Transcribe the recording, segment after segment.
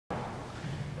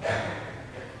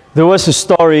There was a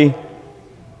story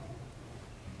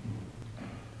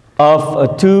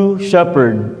of two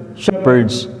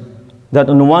shepherds that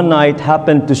on one night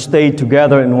happened to stay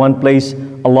together in one place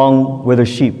along with their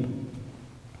sheep.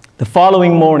 The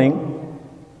following morning,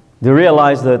 they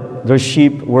realized that their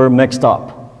sheep were mixed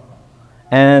up,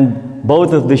 and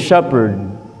both of the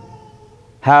shepherds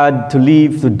had to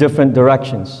leave to different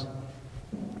directions.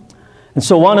 And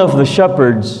so one of the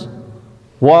shepherds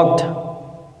walked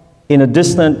in a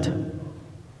distant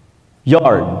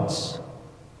yards,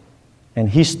 and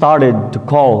he started to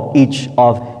call each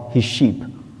of his sheep.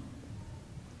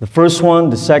 The first one,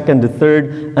 the second, the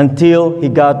third, until he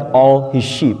got all his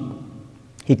sheep.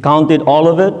 He counted all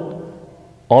of it,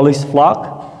 all his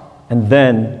flock, and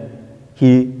then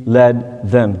he led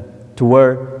them to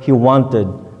where he wanted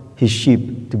his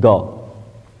sheep to go.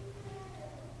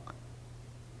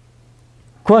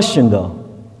 Question though,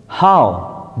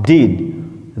 how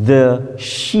did the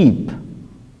sheep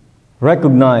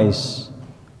recognize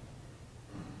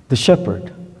the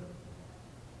shepherd?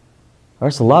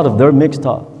 There's a lot of them mixed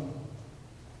up.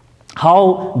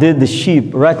 How did the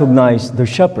sheep recognize the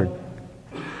shepherd?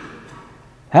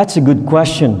 That's a good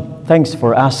question. Thanks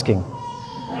for asking.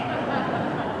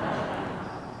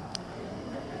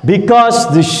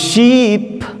 Because the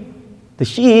sheep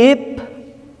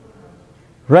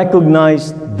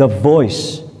recognized the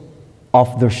voice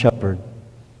of their shepherd.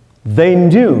 They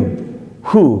knew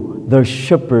who their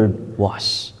shepherd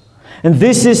was. And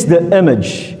this is the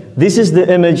image. This is the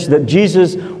image that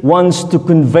Jesus wants to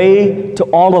convey to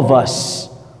all of us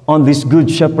on this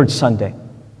Good Shepherd Sunday.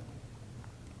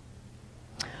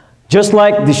 Just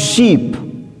like the sheep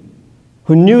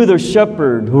who knew their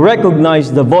shepherd, who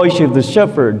recognized the voice of the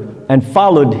shepherd and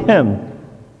followed him,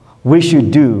 we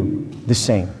should do the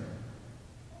same.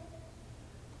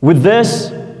 With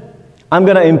this, I'm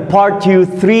going to impart to you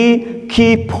 3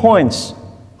 key points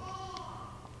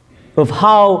of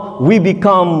how we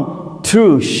become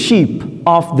true sheep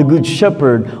of the Good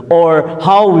Shepherd, or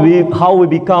how we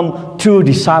become true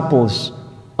disciples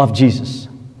of Jesus.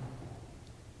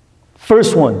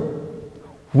 First one,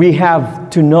 we have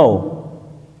to know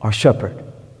our shepherd.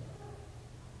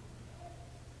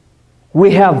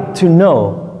 We have to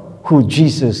know who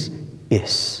Jesus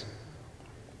is.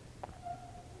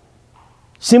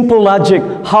 Simple logic,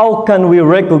 how can we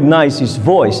recognize his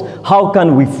voice? How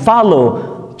can we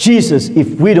follow Jesus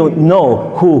if we don't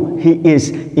know who he is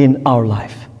in our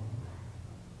life?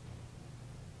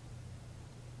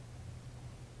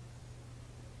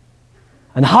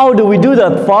 And how do we do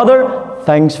that, Father?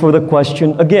 Thanks for the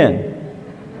question again.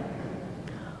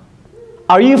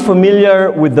 Are you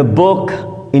familiar with the book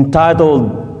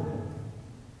entitled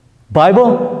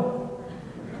Bible?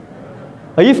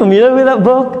 Are you familiar with that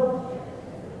book?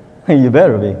 You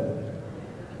better be.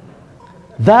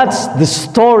 That's the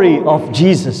story of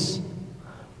Jesus.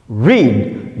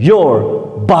 Read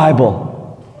your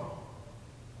Bible.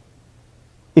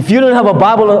 If you don't have a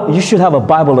Bible, you should have a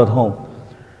Bible at home.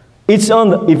 It's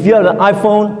on. If you have an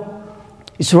iPhone,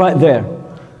 it's right there.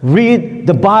 Read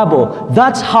the Bible.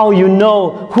 That's how you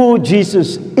know who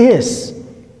Jesus is.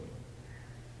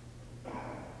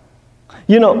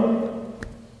 You know,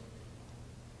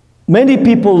 many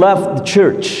people left the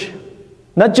church,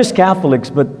 not just Catholics,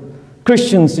 but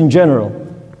Christians in general,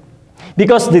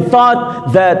 because they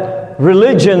thought that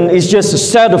religion is just a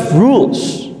set of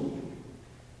rules.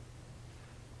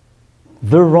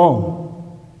 They're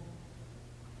wrong.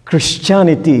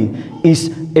 Christianity is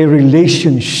a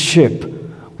relationship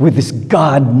with this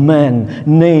God-man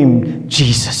named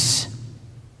Jesus.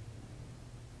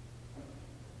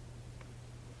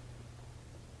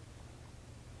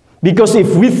 Because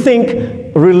if we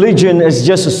think religion is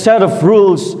just a set of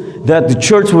rules that the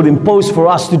church would impose for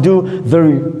us to do,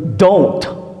 they don't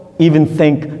even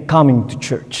think coming to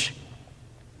church.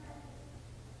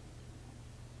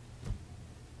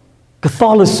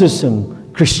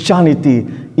 Catholicism, Christianity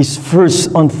is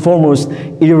first and foremost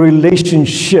a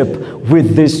relationship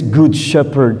with this Good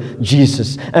Shepherd,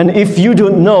 Jesus. And if you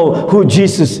don't know who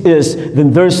Jesus is,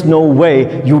 then there's no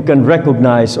way you can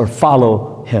recognize or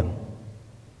follow him.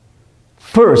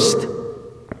 First,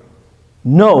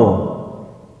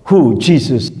 know who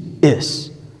Jesus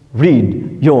is.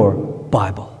 Read your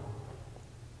Bible.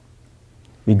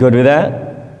 We good with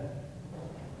that?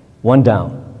 One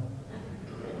down.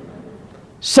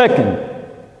 Second,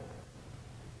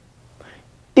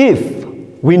 if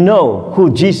we know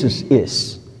who Jesus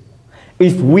is,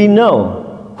 if we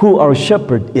know who our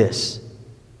shepherd is,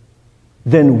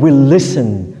 then we'll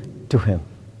listen to him.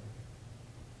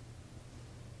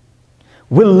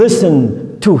 We'll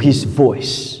listen to his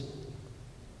voice.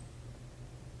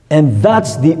 And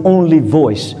that's the only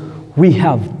voice we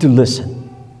have to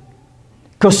listen.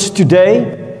 Because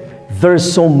today,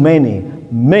 there's so many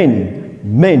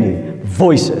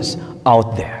voices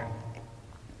out there.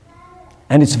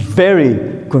 And it's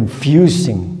very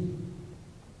confusing.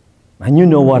 And you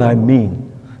know what I mean.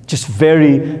 Just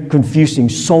very confusing,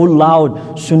 so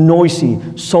loud, so noisy,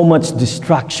 so much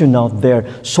distraction out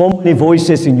there, so many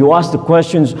voices, and you ask the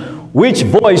questions, which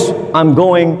voice I'm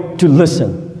going to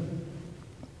listen?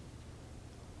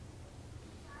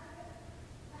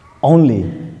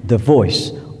 Only the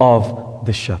voice of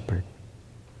the shepherd.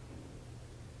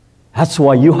 That's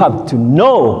why you have to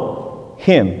know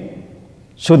Him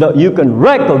so that you can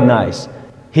recognize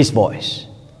His voice.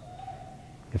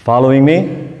 You following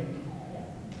me?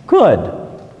 Good.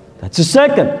 That's the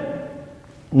second.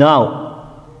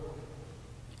 Now,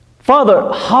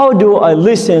 Father, how do I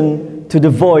listen to the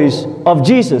voice of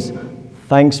Jesus?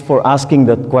 Thanks for asking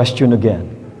that question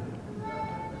again.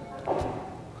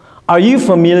 Are you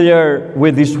familiar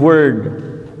with this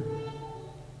word,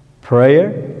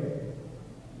 prayer?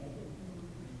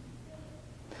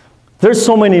 There's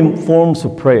so many forms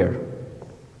of prayer.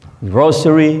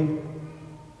 Rosary,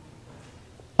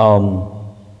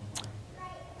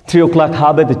 3 o'clock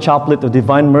habit, the chaplet of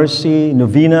divine mercy,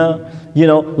 novena,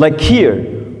 like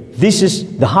here. This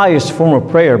is the highest form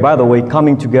of prayer, by the way,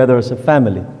 coming together as a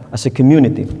family, as a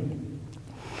community.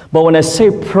 But when I say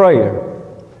prayer,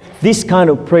 this kind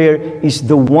of prayer is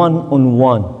the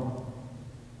one-on-one.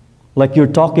 Like you're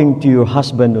talking to your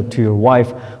husband or to your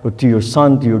wife or to your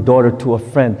son, to your daughter, to a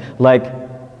friend. Like,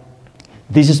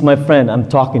 this is my friend, I'm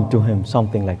talking to him,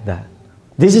 something like that.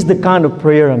 This is the kind of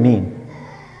prayer I mean.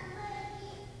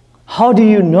 How do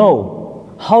you know?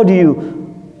 How do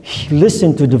you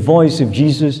listen to the voice of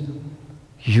Jesus?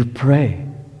 You pray.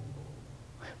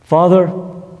 Father,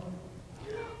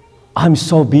 I'm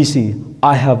so busy,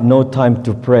 I have no time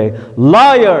to pray.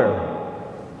 Liar!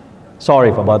 Sorry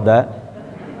about that.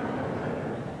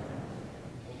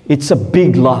 It's a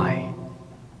big lie.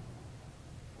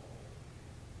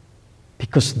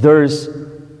 Because there's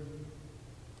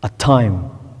a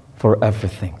time for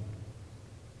everything.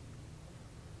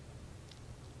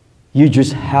 You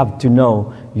just have to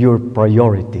know your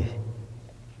priority.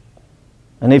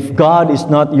 And if God is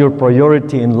not your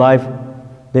priority in life,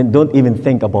 then don't even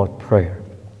think about prayer.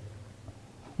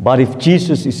 But if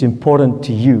Jesus is important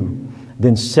to you,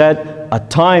 then set a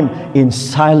time in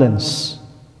silence.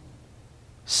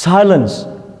 Silence.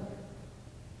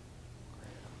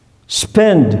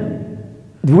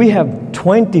 We have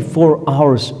 24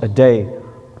 hours a day.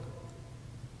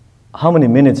 How many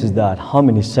minutes is that? How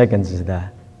many seconds is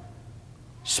that?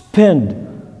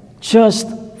 Spend just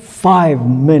 5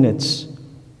 minutes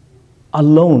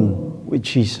alone with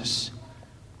Jesus.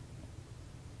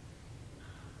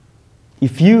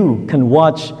 If you can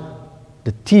watch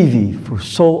the TV for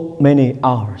so many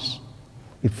hours,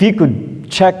 if you could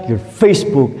check your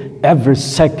Facebook every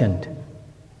second,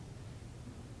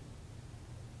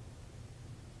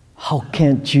 how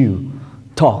can't you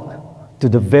talk to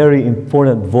the very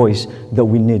important voice that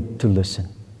we need to listen?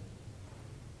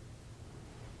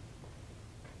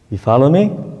 You follow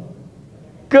me?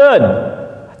 Good.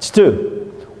 That's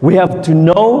two. We have to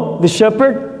know the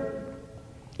shepherd.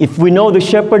 If we know the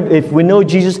shepherd, if we know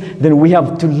Jesus, then we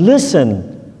have to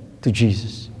listen to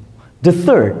Jesus. The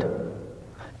third,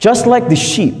 just like the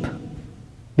sheep,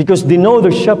 because they know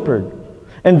the shepherd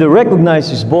and they recognize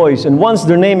his voice, and once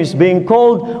their name is being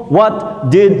called,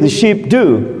 what did the sheep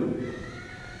do?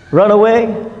 Run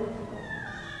away?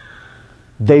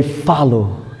 They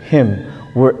follow him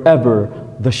wherever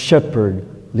the shepherd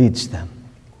leads them.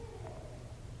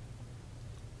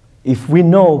 If we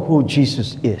know who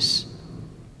Jesus is,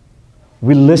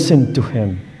 we listen to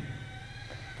him,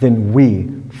 then we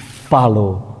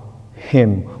follow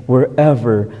him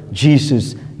wherever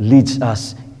Jesus leads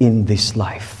us in this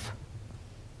life.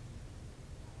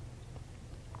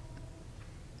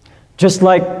 Just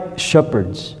like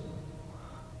shepherds,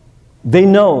 they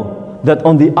know that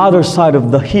on the other side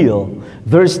of the hill,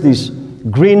 there's these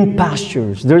green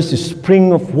pastures, there's a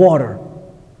spring of water.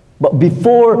 But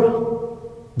before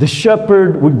the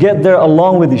shepherd would get there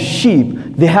along with the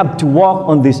sheep, they have to walk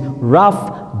on this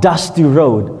rough, dusty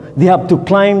road. They have to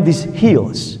climb these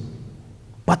hills.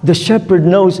 But the shepherd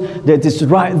knows that it's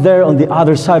right there on the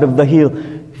other side of the hill.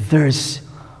 There's...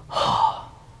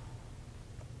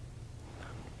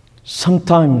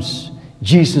 Sometimes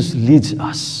Jesus leads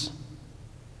us.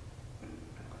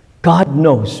 God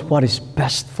knows what is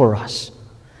best for us.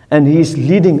 And He is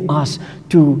leading us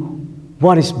to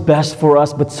what is best for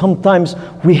us. But sometimes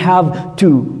we have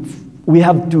to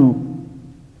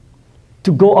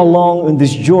to go along in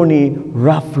this journey,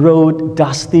 rough road,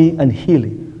 dusty and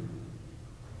hilly.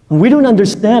 And we don't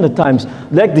understand at times,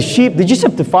 like the sheep, they just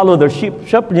have to follow their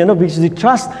shepherd, because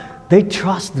they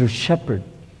trust their shepherd.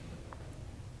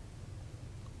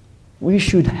 We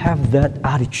should have that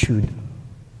attitude.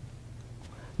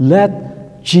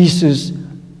 Let Jesus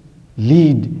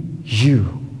lead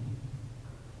you.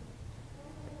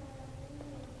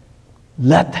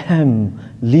 Let Him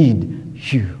lead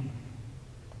you.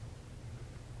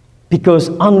 Because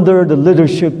under the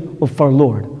leadership of our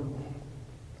Lord,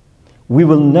 we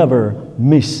will never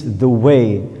miss the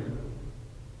way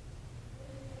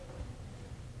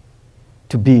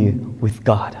to be with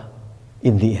God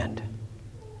in the end.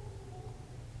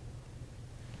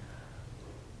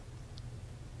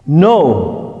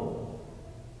 Know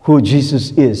who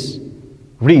Jesus is.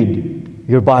 Read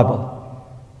your Bible.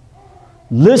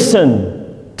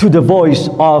 Listen to the voice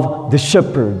of the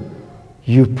shepherd.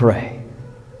 You pray.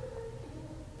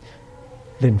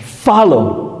 Then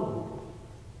follow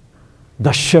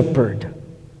the shepherd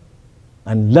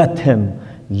and let him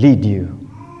lead you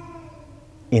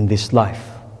in this life.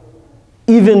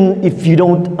 Even if you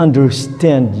don't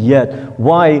understand yet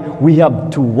why we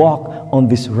have to walk on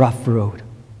this rough road,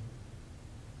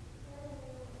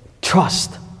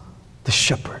 trust the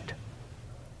shepherd.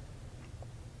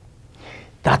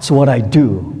 That's what I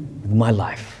do with my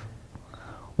life.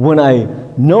 When I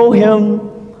know Him,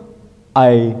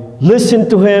 I listen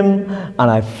to Him, and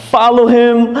I follow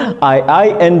Him, I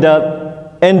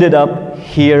ended up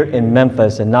here in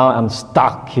Memphis, and now I'm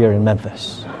stuck here in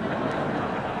Memphis.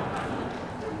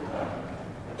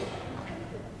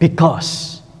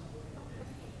 Because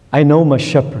I know my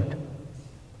shepherd.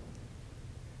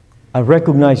 I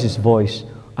recognize His voice,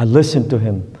 I listen to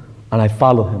Him, and I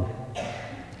follow Him.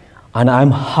 And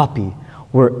I'm happy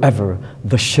wherever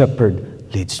the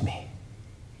shepherd leads me.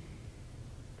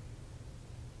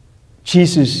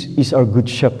 Jesus is our good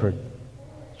shepherd.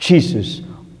 Jesus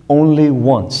only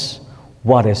wants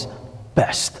what is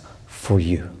best for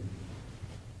you.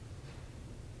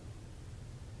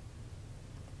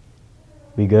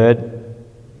 We good?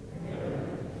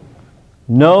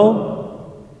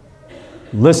 Know,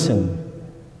 listen,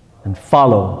 and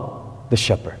follow the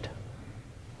shepherd.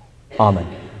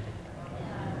 Amen.